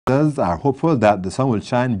Others are hopeful that the sun will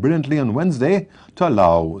shine brilliantly on Wednesday to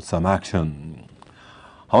allow some action.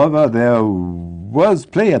 However, there was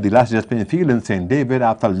play at the last just playing field in St. David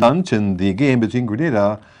after lunch in the game between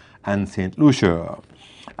Grenada and St. Lucia.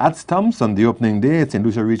 At stumps on the opening day, St.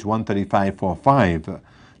 Lucia reached 135 for 5.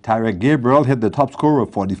 Tyrek Gabriel hit the top score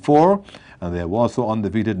of 44, and there were also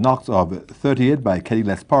undefeated knocks of 38 by Kelly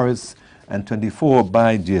Lesporis and 24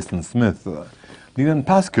 by Jason Smith. Leland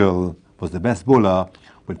Pascal was the best bowler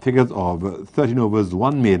with figures of 13 overs,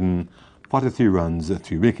 1 maiden, 43 runs,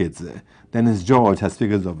 3 wickets. Dennis George has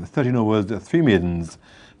figures of 13 overs, 3 maidens,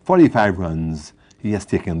 45 runs. He has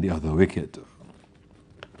taken the other wicket.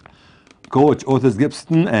 Coach Otis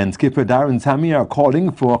Gibson and skipper Darren Sammy are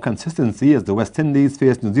calling for consistency as the West Indies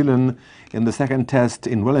face New Zealand in the second test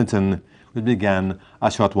in Wellington, which began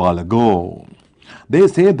a short while ago. They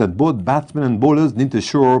say that both batsmen and bowlers need to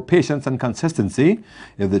show patience and consistency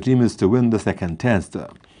if the team is to win the second test.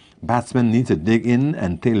 Batsmen need to dig in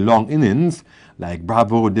and play long innings, like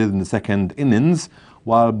Bravo did in the second innings,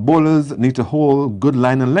 while bowlers need to hold good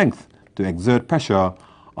line and length to exert pressure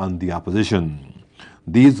on the opposition.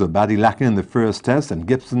 These were badly lacking in the first test, and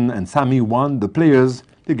Gibson and Sammy want the players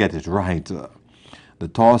to get it right. The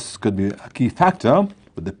toss could be a key factor,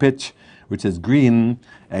 with the pitch, which is green,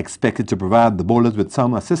 expected to provide the bowlers with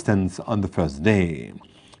some assistance on the first day.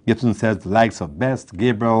 Gibson says the likes of Best,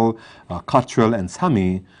 Gabriel, Cottrell and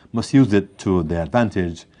Sammy must use it to their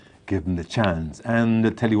advantage, given the chance. And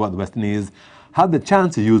to tell you what, the West Indies had the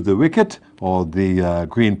chance to use the wicket or the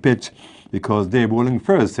green pitch because they're bowling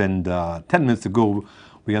first, and 10 minutes ago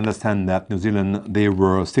we understand that New Zealand, they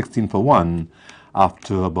were 16 for 1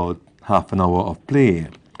 after about half an hour of play.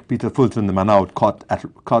 Peter Fulton, the man out,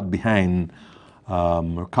 caught behind,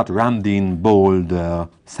 caught Ramdeen, bowled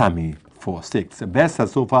Sammy for 6. Best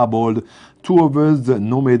has so far bowled 2 overs,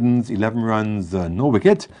 no maidens, 11 runs, no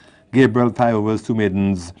wicket. Gabriel, 5 overs, 2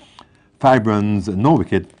 maidens, 5 runs, no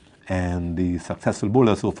wicket. And the successful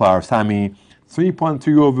bowler so far, Sammy,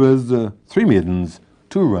 3.3 overs, 3 maidens,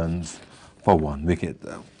 2 runs for 1 wicket.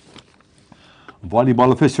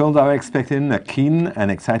 Volleyball officials are expecting a keen and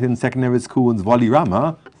exciting secondary schools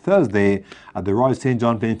volley-rama Thursday at the Royal St.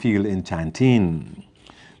 John playing field in Chantine.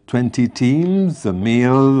 20 teams, 10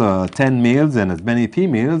 males and as many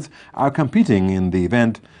females, are competing in the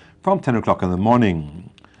event from 10 o'clock in the morning.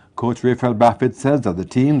 Coach Raphael Baffett says that the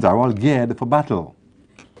teams are all geared for battle.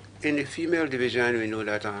 In the female division, we know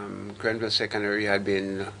that Grenville Secondary had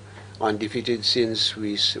been undefeated since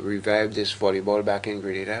we revived this volleyball back in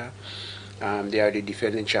Grenada. They are the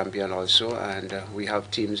defending champion also, and we have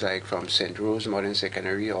teams like from St. Rose Modern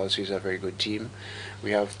Secondary, also is a very good team. We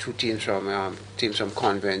have 2 teams from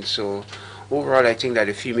Convent. So overall, I think that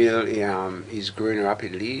the female is growing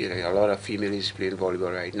rapidly. A lot of females playing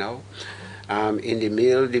volleyball right now. In the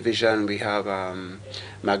male division, we have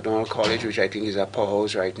McDonald College, which I think is a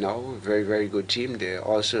powerhouse right now. Very, very good team. They're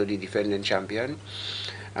also the defending champion.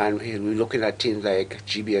 And we're looking at teams like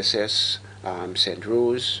GBSS, St.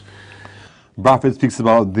 Rose. Baffett speaks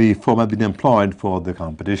about the format being employed for the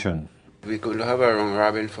competition. We're going to have a round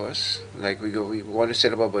robin first. Like we want to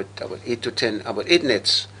set up about 8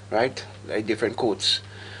 nets, right? Like different courts.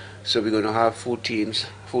 So we're going to have 4 teams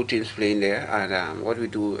playing there, and what we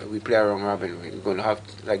do, we play a round robin. We're going to have,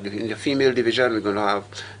 like in the female division, we're going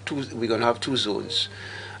to have 2 zones.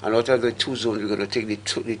 And out of the 2 zones, we're going to take the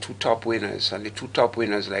two top winners, and the 2 top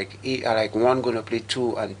winners, like one going to play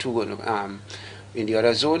 2 and 2 going to in the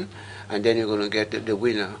other zone, and then you're going to get the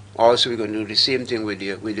winner. Also, we're going to do the same thing with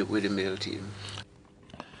the male team.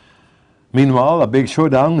 Meanwhile, a big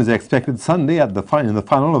showdown is expected Sunday at the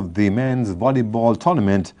final of the men's volleyball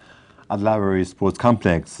tournament at Lavery Sports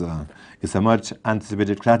Complex. It's a much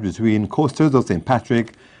anticipated clash between coasters of St.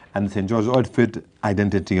 Patrick and St. George outfit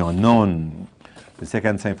Identity Unknown. The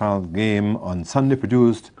second semi-final game on Sunday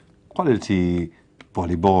produced quality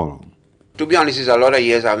volleyball. To be honest, it's a lot of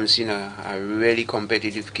years I haven't seen a really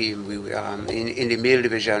competitive game. In the male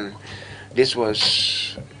division, this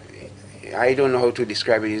was, I don't know how to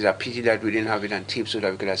describe it. It's a pity that we didn't have it on tape so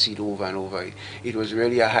that we could have seen it over and over. It was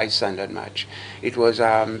really a high standard match. It was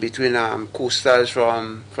between Coasters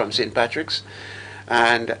from St. Patrick's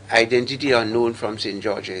and Identity Unknown from St.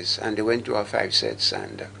 George's, and they went to our 5 sets,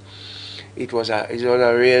 and it was a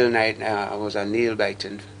real night. It was a nail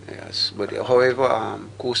biting. Yes, but however,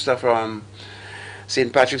 Costa from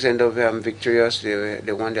St. Patrick's ended up victorious.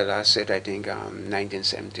 They won the last set, I think,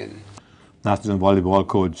 19-17. National volleyball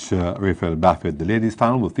coach Raphael Baffett. The ladies'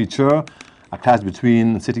 final will feature a clash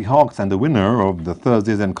between City Hawks and the winner of the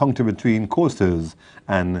Thursday's encounter between Coasters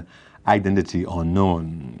and Identity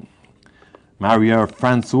Unknown. Maria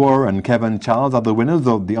Francois and Kevin Charles are the winners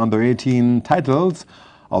of the under-18 titles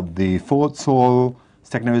of the Fort Saul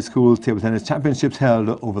Secondary School Table Tennis Championships held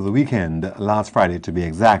over the weekend, last Friday to be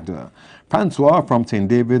exact. Francois from St.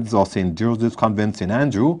 David's or St. Joseph's Convent St.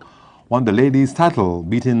 Andrew won the ladies' title,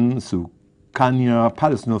 beating Sukanya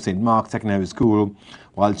Patterson of St. Mark's Secondary School,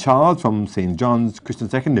 while Charles from St. John's Christian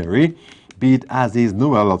Secondary beat Aziz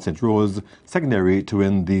Noel of St. Rose Secondary to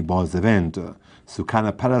win the boys' event.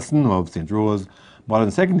 Sukanya Patterson of St. Rose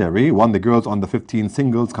Modern Secondary won the girls under 15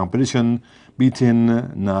 singles competition, beating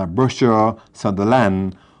Nabrusha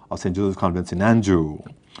Sunderland of St. Joseph's Convent St. Andrew.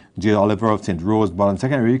 Jill Oliver of St. Rose Modern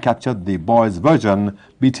Secondary captured the boys' version,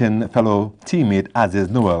 beating fellow teammate Aziz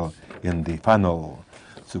Noel in the final.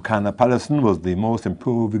 Sukanya Patterson was the most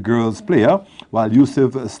improved girls player, while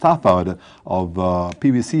Yusuf Stafford of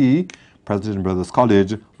PVC, President Brothers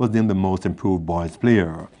College, was named the most improved boys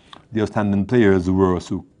player. The outstanding players were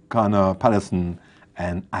Sukanya Patterson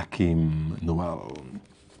and Akim Noel.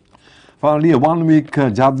 Finally, a one-week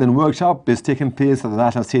javelin workshop is taking place at the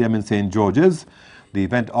National Stadium in St. George's. The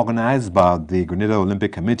event, organized by the Grenada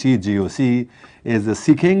Olympic Committee, GOC, is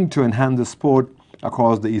seeking to enhance the sport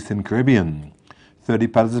across the Eastern Caribbean. 30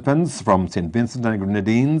 participants from St. Vincent and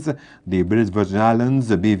Grenadines, the British Virgin Islands,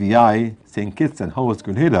 the BVI, St. Kitts and Host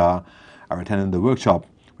Grenada are attending the workshop,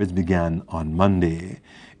 which began on Monday.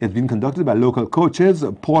 It's been conducted by local coaches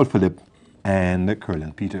Paul Phillip and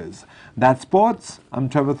Curlin Peters. That's sports. I'm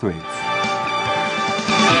Trevor Thwaites.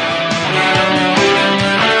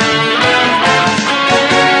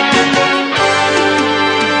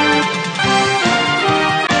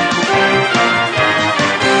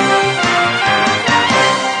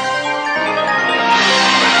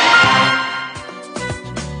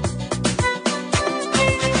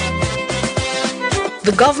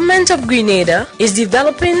 The government of Grenada is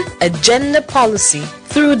developing a gender policy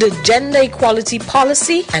through the Gender Equality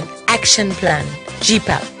Policy and Action Plan,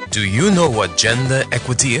 GPAP. Do you know what gender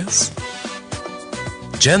equity is?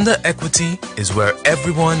 Gender equity is where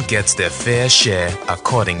everyone gets their fair share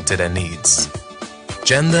according to their needs.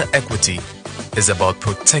 Gender equity is about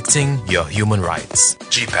protecting your human rights.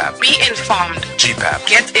 GPAP. Be informed. GPAP.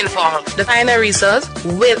 Get involved. The final result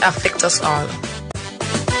will affect us all.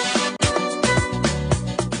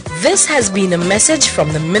 This has been a message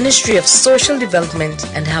from the Ministry of Social Development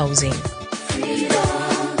and Housing.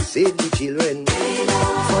 Save the children,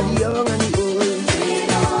 for the young and the old,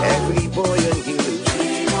 every boy and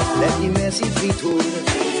girl, let the message be told to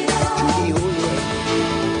the whole world.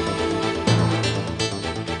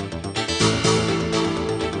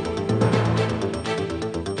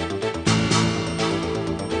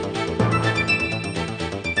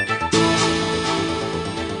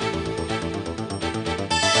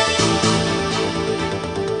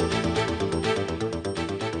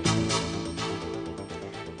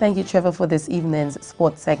 Thank you, Trevor, for this evening's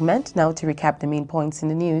sports segment. Now to recap the main points in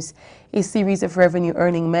the news. A series of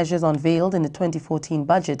revenue-earning measures unveiled in the 2014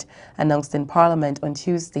 budget announced in Parliament on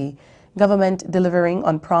Tuesday. Government delivering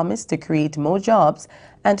on promise to create more jobs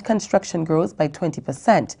and construction growth by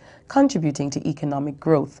 20%, contributing to economic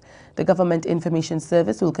growth. The Government Information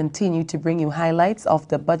Service will continue to bring you highlights of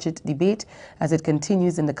the budget debate as it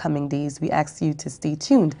continues in the coming days. We ask you to stay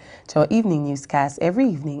tuned to our evening newscast every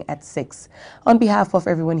evening at 6. On behalf of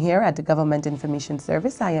everyone here at the Government Information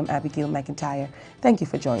Service, I am Abigail McIntyre. Thank you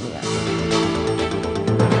for joining us.